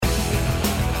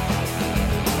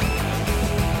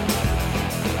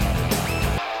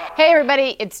Hey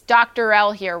everybody, it's Dr.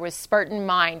 L here with Spartan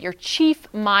Mind, your chief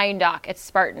mind doc at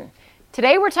Spartan.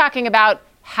 Today we're talking about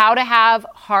how to have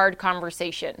hard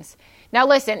conversations. Now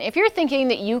listen, if you're thinking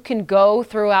that you can go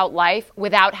throughout life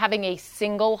without having a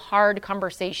single hard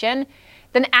conversation,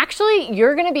 then actually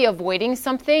you're going to be avoiding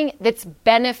something that's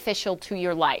beneficial to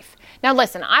your life. Now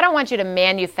listen, I don't want you to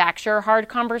manufacture hard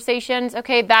conversations,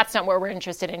 okay? That's not what we're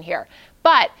interested in here.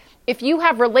 But if you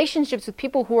have relationships with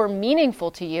people who are meaningful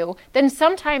to you, then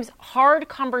sometimes hard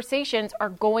conversations are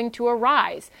going to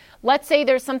arise. Let's say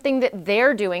there's something that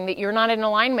they're doing that you're not in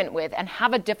alignment with and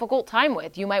have a difficult time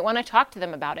with. You might want to talk to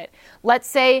them about it. Let's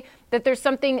say that there's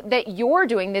something that you're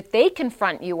doing that they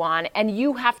confront you on and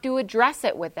you have to address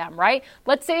it with them, right?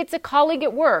 Let's say it's a colleague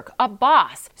at work, a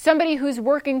boss, somebody who's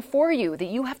working for you that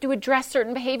you have to address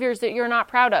certain behaviors that you're not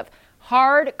proud of.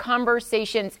 Hard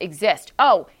conversations exist.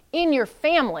 Oh, in your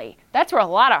family, that's where a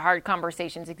lot of hard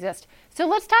conversations exist. So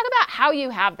let's talk about how you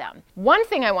have them. One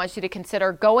thing I want you to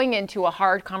consider going into a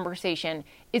hard conversation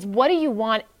is, what do you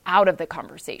want out of the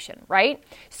conversation, right?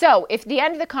 So if at the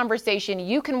end of the conversation,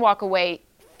 you can walk away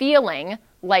feeling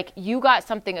like you got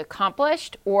something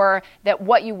accomplished or that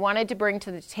what you wanted to bring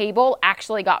to the table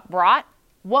actually got brought,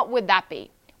 what would that be?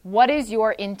 What is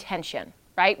your intention,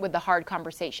 right, with the hard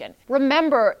conversation?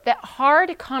 Remember that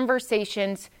hard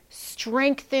conversations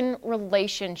strengthen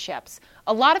relationships.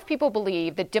 A lot of people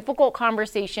believe that difficult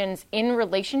conversations in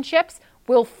relationships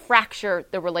will fracture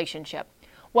the relationship.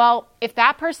 Well, if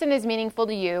that person is meaningful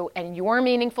to you and you're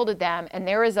meaningful to them, and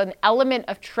there is an element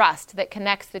of trust that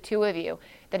connects the two of you,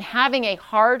 then having a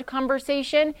hard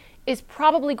conversation is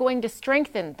probably going to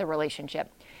strengthen the relationship,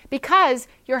 because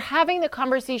you're having the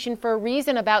conversation for a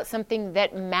reason about something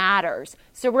that matters.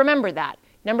 So remember that.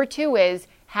 Number 2 is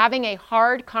having a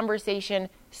hard conversation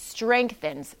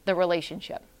strengthens the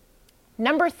relationship.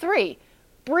 Number 3,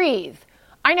 breathe.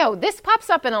 I know this pops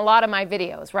up in a lot of my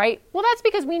videos, right? Well, that's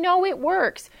because we know it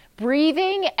works.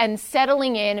 Breathing and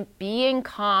settling in, being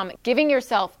calm, giving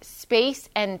yourself space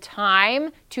and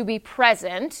time to be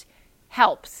present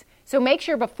helps. So make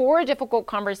sure before a difficult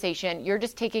conversation, you're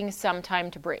just taking some time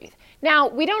to breathe. Now,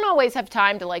 we don't always have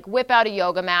time to whip out a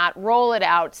yoga mat, roll it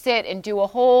out, sit and do a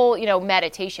whole,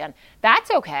 meditation.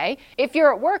 That's okay. If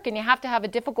you're at work and you have to have a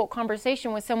difficult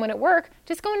conversation with someone at work,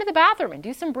 just go into the bathroom and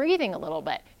do some breathing a little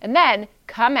bit. And then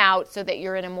come out so that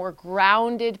you're in a more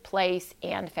grounded place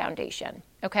and foundation,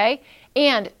 okay?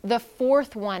 And the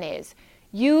 4th one is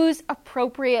use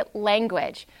appropriate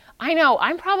language. I know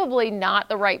I'm probably not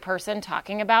the right person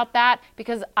talking about that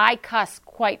because I cuss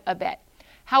quite a bit.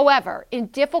 However, in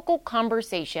difficult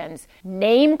conversations,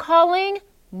 name calling,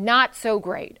 not so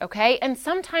great, okay? And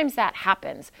sometimes that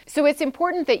happens. So it's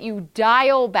important that you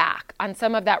dial back on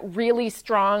some of that really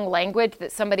strong language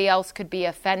that somebody else could be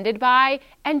offended by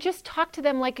and just talk to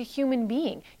them like a human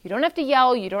being. You don't have to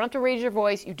yell, you don't have to raise your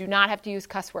voice, you do not have to use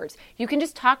cuss words. You can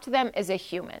just talk to them as a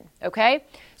human, okay?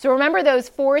 So remember those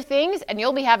 4 things and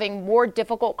you'll be having more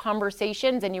difficult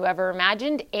conversations than you ever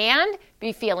imagined and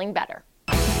be feeling better.